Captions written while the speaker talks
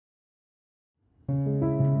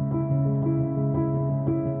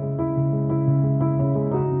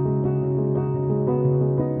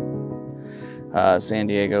San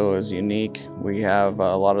Diego is unique. We have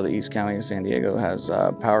a lot of the East County of San Diego has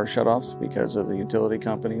power shutoffs because of the utility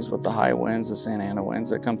companies with the high winds, the Santa Ana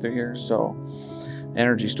winds that come through here. So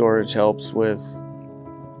energy storage helps with,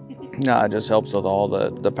 just helps with all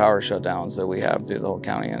the power shutdowns that we have through the whole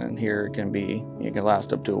county. And here it can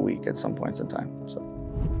last up to a week at some points in time. So.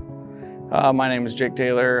 My name is Jake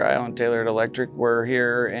Taylor. I own Taylor Electric. We're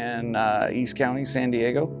here in East County, San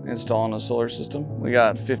Diego, installing a solar system. We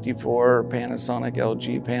got 54 Panasonic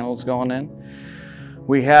LG panels going in.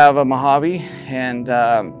 We have a Mojave and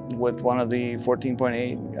with one of the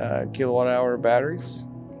 14.8 kilowatt hour batteries.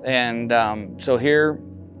 And so here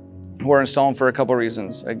we're installing for a couple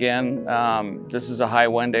reasons. Again, this is a high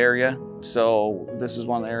wind area. So this is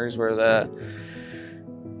one of the areas where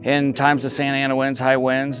in times of Santa Ana winds, high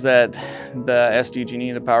winds, that the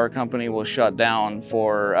SDG&E, the power company, will shut down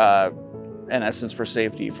for, in essence, for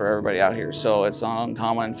safety for everybody out here. So it's not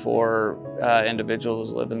uncommon for individuals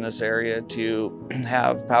who live in this area to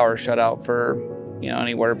have power shut out for,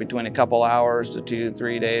 anywhere between a couple hours to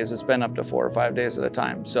 2-3 days. It's been up to 4 or 5 days at a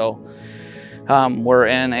time. So we're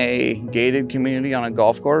in a gated community on a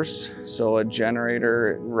golf course, so a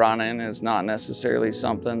generator running is not necessarily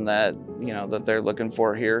something that that they're looking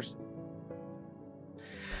for here.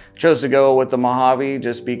 Chose to go with the Mojave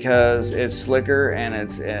just because it's slicker and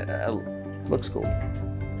it looks cool,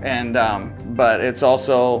 and but it's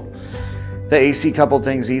also the AC coupled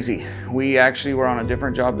thing's easy. We actually were on a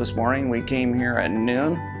different job this morning. We came here at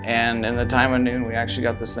noon, and in the time of noon, we actually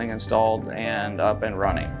got this thing installed and up and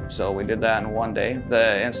running. So we did that in one day.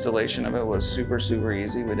 The installation of it was super, super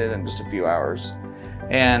easy. We did it in just a few hours.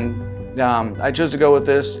 And I chose to go with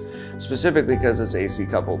this specifically because it's AC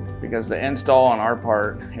coupled, because the install on our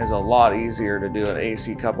part is a lot easier to do it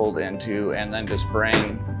AC coupled into, and then just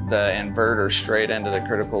bring the inverter straight into the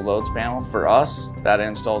critical loads panel. For us, that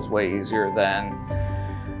install is way easier than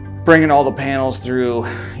bringing all the panels through,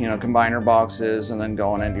 combiner boxes and then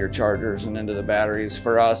going into your chargers and into the batteries.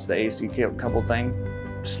 For us, the AC coupled thing,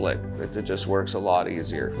 slick. It just works a lot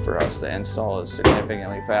easier. For us, the install is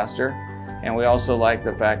significantly faster. And we also like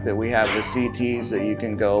the fact that we have the CTs that you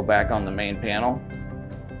can go back on the main panel.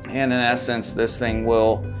 And in essence, this thing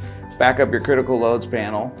will back up your critical loads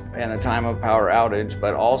panel in a time of power outage,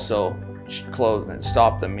 but also close and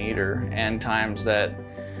stop the meter and times that,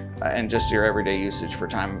 and just your everyday usage for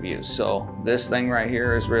time of use. So this thing right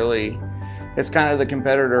here is really, it's kind of the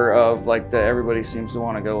competitor of everybody seems to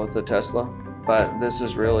want to go with the Tesla, but this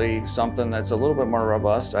is really something that's a little bit more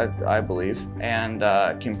robust, I believe, and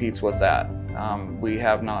competes with that. We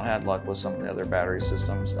have not had luck with some of the other battery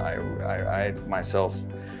systems. I myself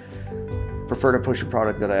prefer to push a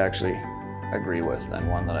product that I actually agree with than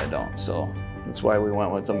one that I don't. So that's why we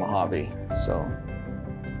went with the Mojave. So